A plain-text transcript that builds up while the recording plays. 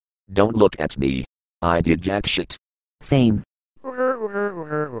Don't look at me. I did jack shit. Same.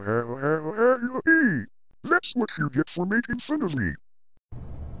 That's what you get for making fun of me.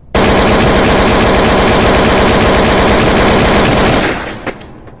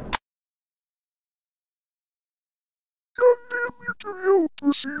 Goddamn you to hell,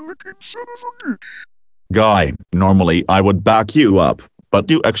 pussy licking son of a bitch. Guy, normally I would back you up, but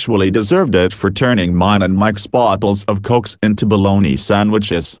you actually deserved it for turning mine and Mike's bottles of Cokes into bologna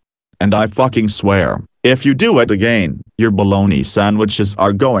sandwiches. And I fucking swear, if you do it again, your bologna sandwiches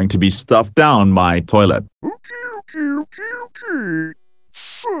are going to be stuffed down my toilet. Okay.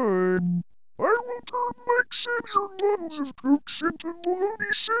 Fine. I will turn Mike's and your bottles of Cokes into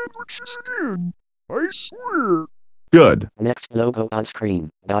bologna sandwiches again. I swear. Good. Next logo on screen,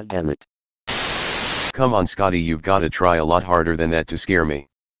 goddammit. Come on Scotty, you've gotta try a lot harder than that to scare me.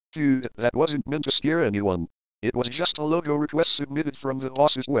 Dude, that wasn't meant to scare anyone. It was just a logo request submitted from the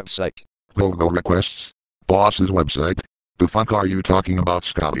boss's website. Logo requests? Boss's website? The fuck are you talking about,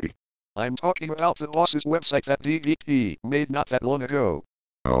 Scotty? I'm talking about the boss's website that DVP made not that long ago.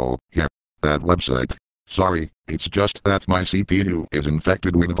 Oh, yeah. That website. Sorry, it's just that my CPU is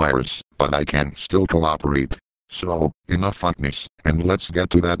infected with a virus, but I can still cooperate. So, enough fuckness, and let's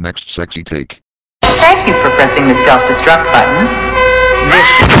get to that next sexy take. Thank you for pressing the self-destruct button.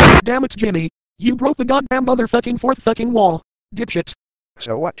 Damn it, Jimmy. You broke the goddamn motherfucking fourth fucking wall. Dipshit.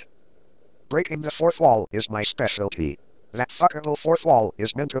 So what? Breaking the fourth wall is my specialty. That fuckable fourth wall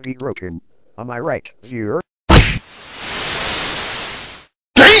is meant to be broken. Am I right, viewer?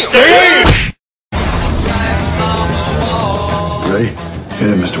 Damn! Ready? Hit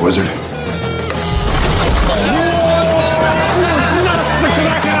it, Mr. Wizard.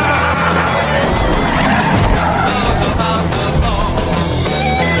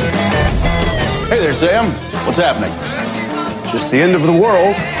 Hey there, Sam. What's happening? Just the end of the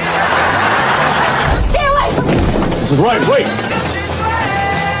world. Stay away from me! This is right, wait!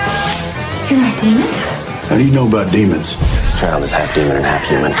 You're not demons? How do you know about demons? This child is half demon and half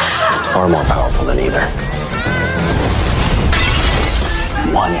human. It's far more powerful than either.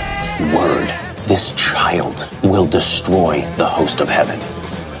 One word. This child will destroy the host of heaven.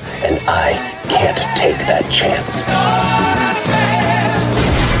 And I can't take that chance.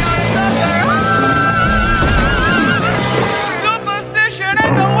 Superstition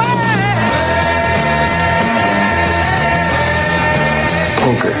is the way!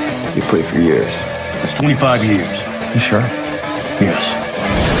 Poker. You played for years. That's 25 years. You sure? Yes.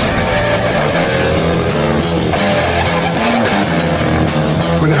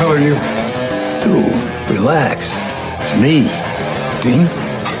 Where the hell are you? Dude, relax. It's me. Dean? I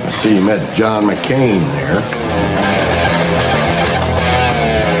see you met John McCain there.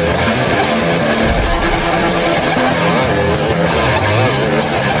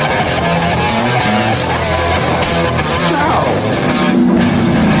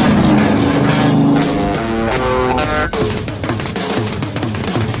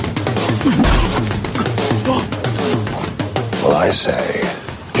 Well, I say,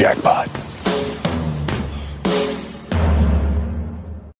 jackpot.